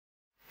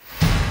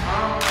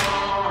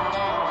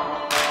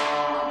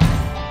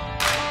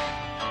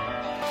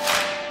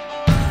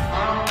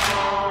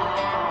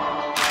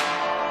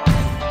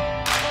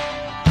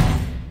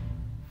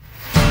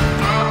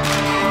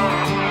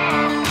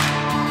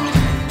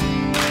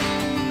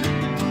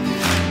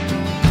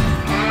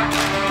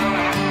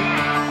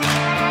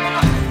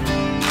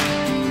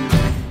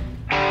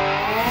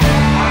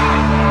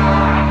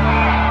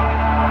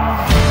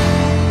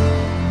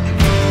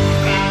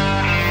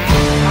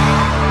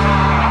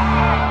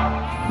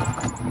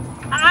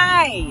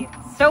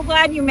So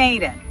glad you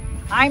made it.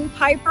 I'm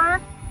Piper,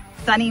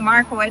 Sunni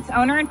Markowitz,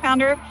 owner and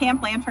founder of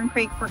Camp Lantern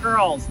Creek for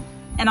Girls.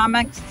 And I'm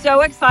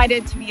so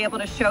excited to be able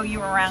to show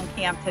you around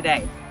camp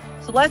today.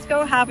 So let's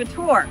go have a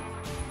tour.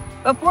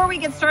 Before we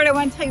get started, I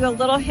want to tell you a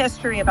little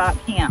history about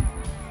camp.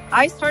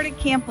 I started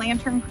Camp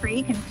Lantern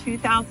Creek in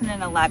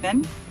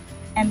 2011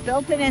 and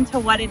built it into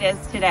what it is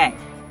today.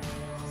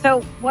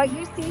 So what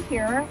you see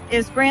here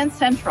is Grand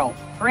Central.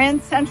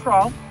 Grand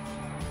Central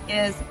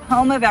is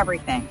home of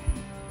everything.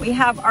 We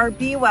have our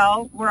Be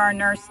Well, where our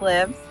nurse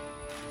lives.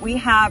 We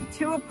have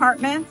 2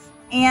 apartments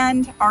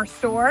and our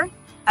store,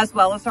 as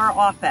well as our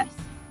office.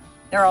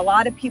 There are a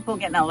lot of people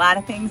getting a lot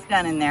of things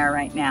done in there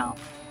right now.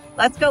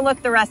 Let's go look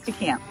at the rest of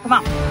camp. Come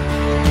on.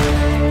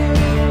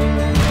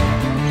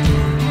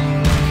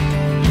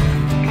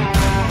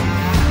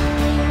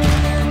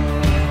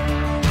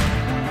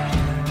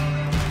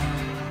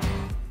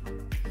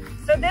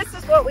 So this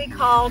is what we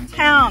call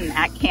town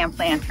at Camp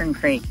Lantern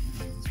Creek.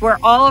 It's where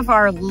all of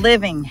our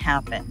living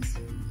happens.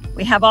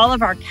 We have all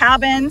of our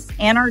cabins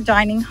and our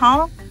dining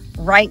hall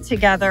right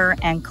together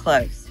and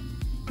close.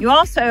 You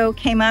also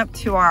came up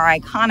to our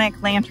iconic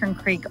Lantern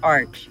Creek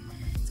Arch.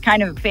 It's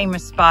kind of a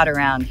famous spot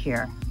around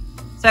here.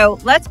 So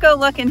let's go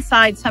look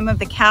inside some of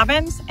the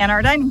cabins and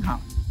our dining hall.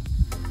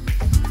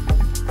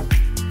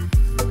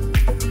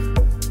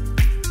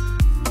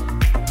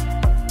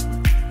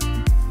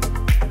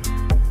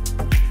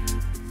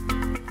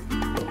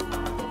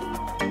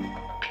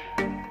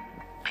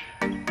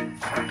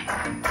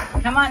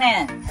 Come on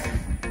in.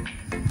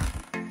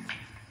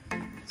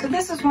 So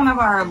this is one of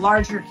our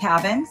larger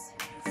cabins.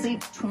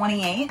 Sleeps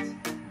 28.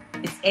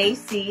 It's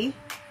AC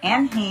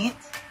and heat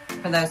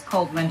for those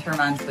cold winter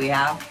months we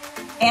have.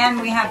 And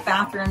we have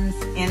bathrooms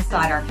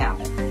inside our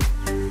cabin.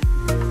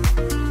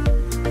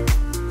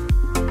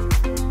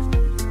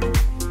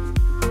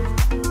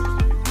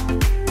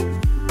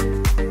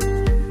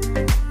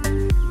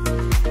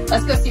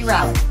 Let's go see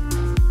Raleigh.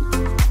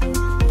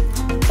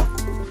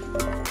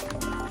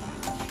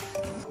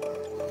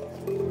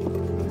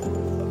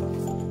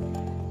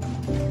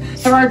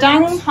 So our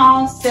dining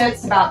hall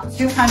sits about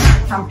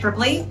 200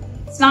 comfortably.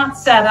 It's not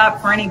set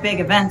up for any big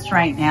events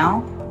right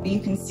now, but you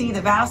can see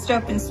the vast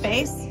open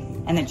space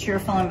and the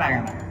cheerful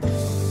environment.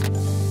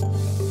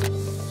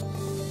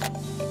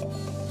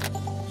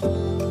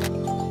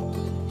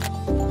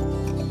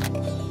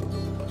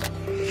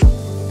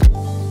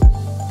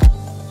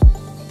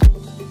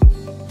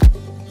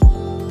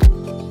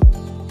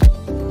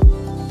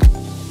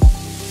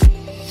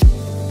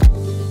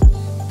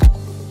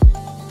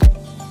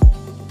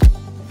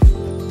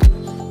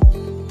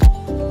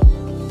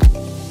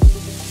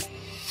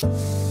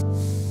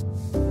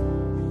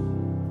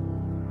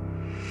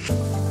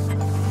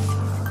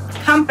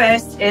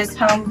 Compass is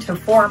home to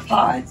 4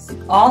 pods,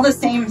 all the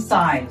same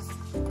size,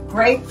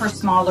 great for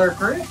smaller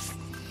groups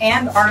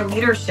and our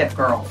leadership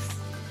girls.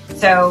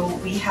 So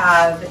we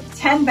have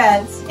 10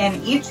 beds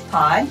in each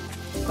pod,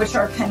 which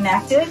are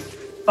connected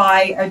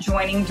by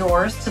adjoining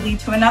doors to lead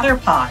to another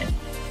pod.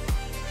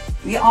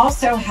 We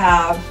also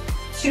have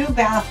 2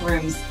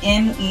 bathrooms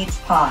in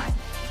each pod.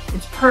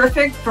 It's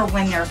perfect for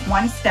when there's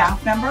one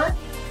staff member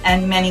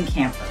and many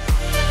campers.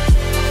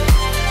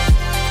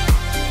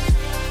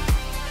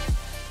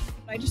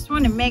 I just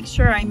want to make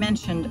sure I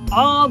mentioned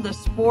all the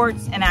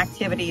sports and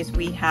activities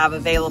we have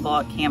available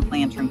at Camp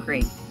Lantern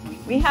Creek.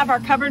 We have our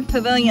covered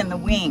pavilion, the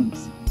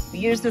Wings. We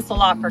use this a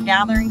lot for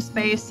gathering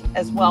space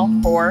as well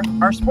for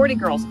our Sporty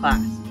Girls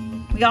class.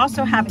 We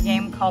also have a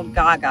game called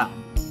Gaga.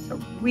 It's a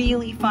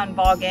really fun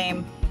ball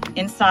game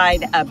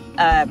inside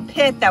a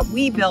pit that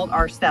we built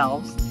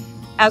ourselves,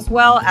 as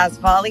well as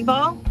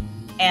volleyball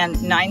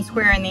and 9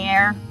 square in the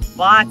air.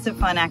 Lots of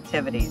fun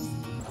activities.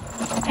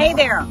 Hey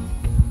there.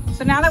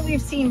 So now that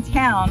we've seen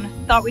town,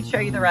 thought we'd show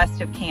you the rest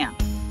of camp.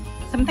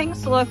 Some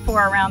things to look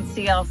for around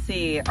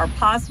CLC are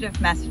positive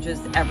messages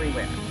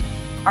everywhere.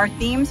 Our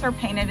themes are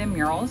painted in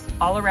murals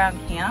all around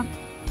camp,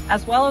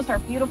 as well as our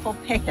beautiful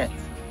pickets.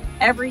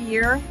 Every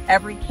year,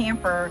 every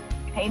camper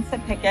paints a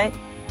picket,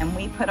 and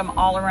we put them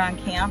all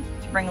around camp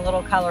to bring a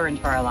little color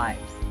into our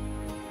lives.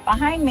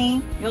 Behind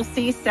me, you'll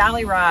see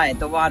Sally Ride,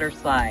 the water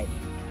slide.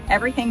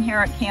 Everything here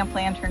at Camp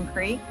Lantern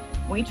Creek,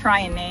 we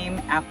try and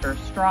name after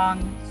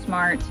strong,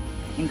 smart,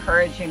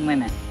 encouraging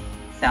women.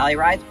 Sally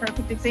Ride's a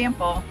perfect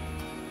example.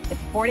 It's a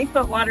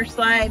 40-foot water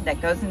slide that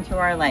goes into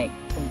our lake.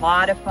 It's a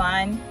lot of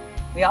fun.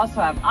 We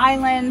also have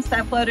islands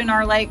that float in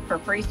our lake for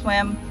free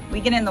swim. We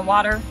get in the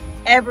water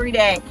every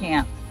day at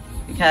camp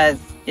because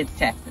it's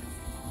Texas.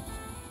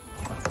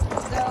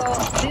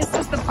 So this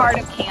is the part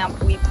of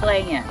camp we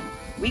play in.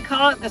 We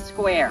call it the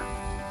square.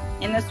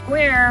 In the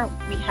square,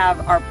 we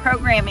have our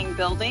programming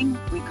building,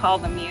 we call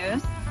the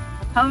Muse,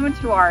 home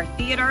to our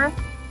theater,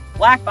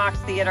 Black Box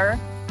Theater,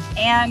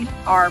 and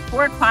our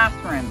 4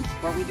 classrooms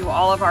where we do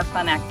all of our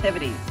fun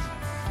activities.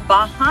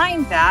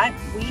 Behind that,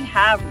 we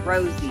have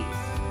Rosie's.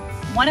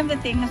 One of the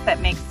things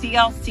that makes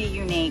CLC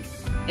unique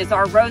is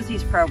our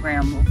Rosie's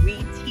program, where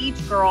we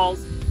teach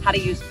girls how to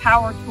use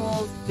power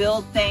tools,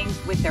 build things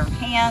with their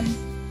hands,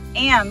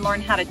 and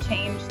learn how to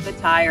change the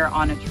tire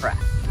on a truck.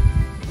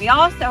 We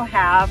also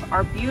have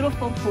our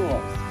beautiful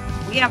pools.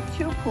 We have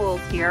 2 pools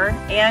here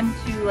and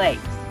 2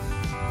 lakes.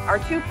 Our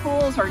 2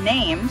 pools are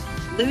named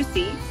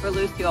Lucy for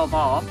Lucille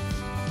Ball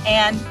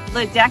and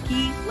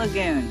Ledecky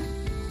Lagoon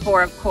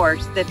for, of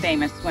course, the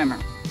famous swimmer.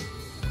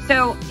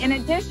 So in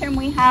addition,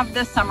 we have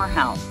the summer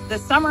house. The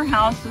summer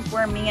house is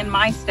where me and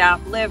my staff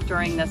live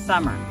during the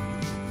summer,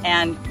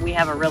 and we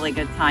have a really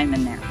good time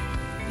in there.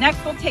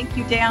 Next, we'll take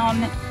you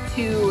down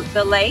to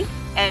the lake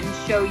and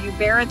show you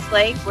Barrett's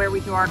Lake, where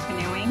we do our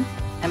canoeing,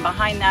 and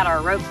behind that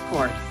our ropes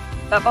course.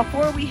 But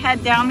before we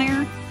head down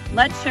there,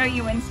 let's show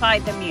you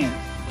inside the Muse.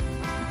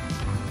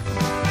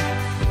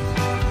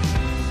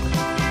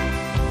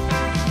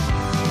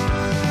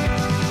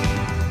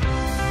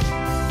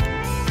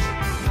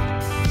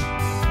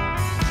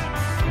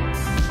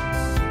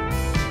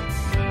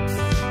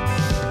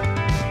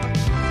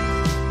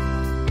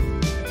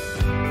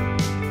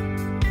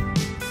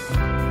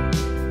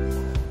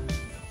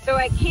 So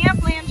at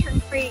Camp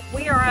Lantern Creek,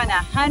 we are on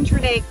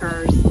 100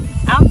 acres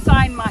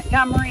outside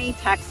Montgomery,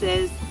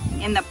 Texas,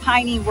 in the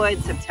piney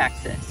woods of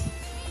Texas.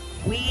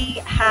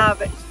 We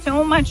have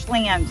so much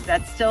land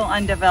that's still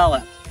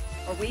undeveloped,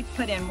 where we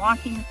put in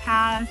walking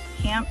paths,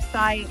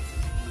 campsites.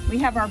 We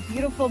have our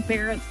beautiful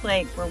Barrett's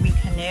Lake where we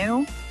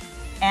canoe,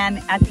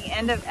 and at the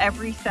end of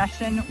every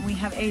session, we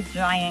have a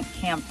giant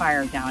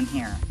campfire down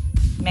here.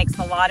 It makes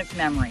a lot of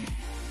memories.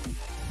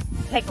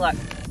 Take a look.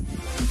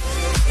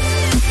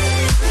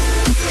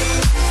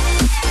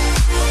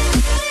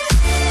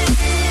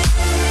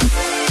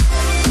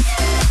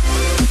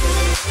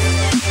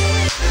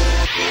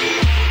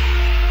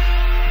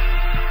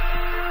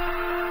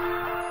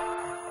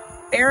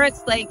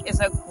 Barrett's Lake is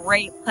a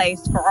great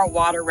place for our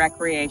water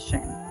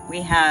recreation.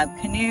 We have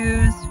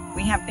canoes,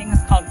 we have things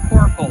called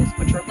corpals,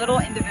 which are little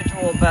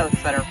individual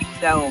boats that are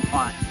so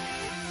fun.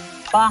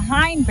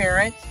 Behind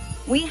Barrett,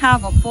 we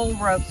have a full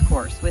ropes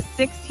course with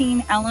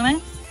 16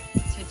 elements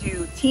to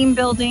do team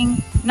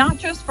building, not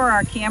just for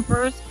our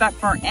campers, but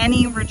for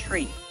any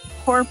retreat,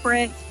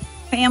 corporate,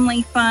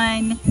 family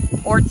fun,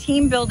 or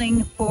team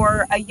building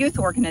for a youth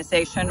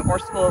organization or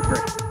school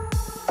group.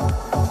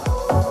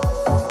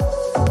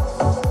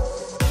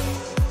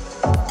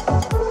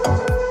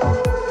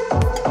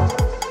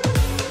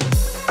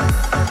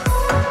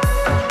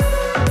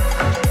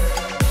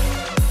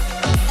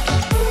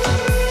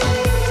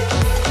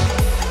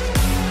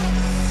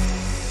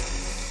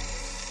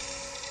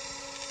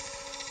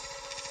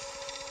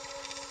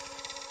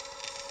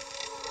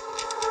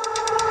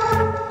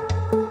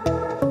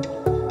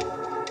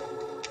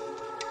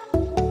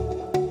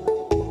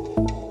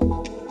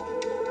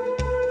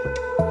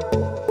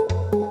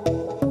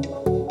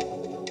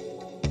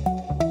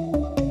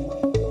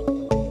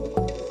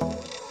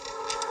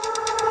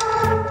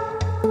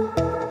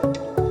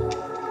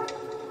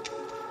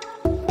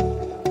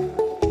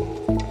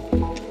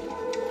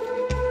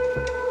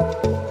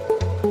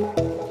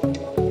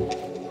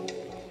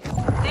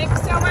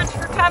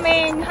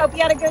 Hope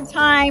you had a good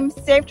time.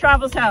 Safe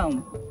travels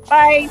home.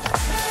 Bye.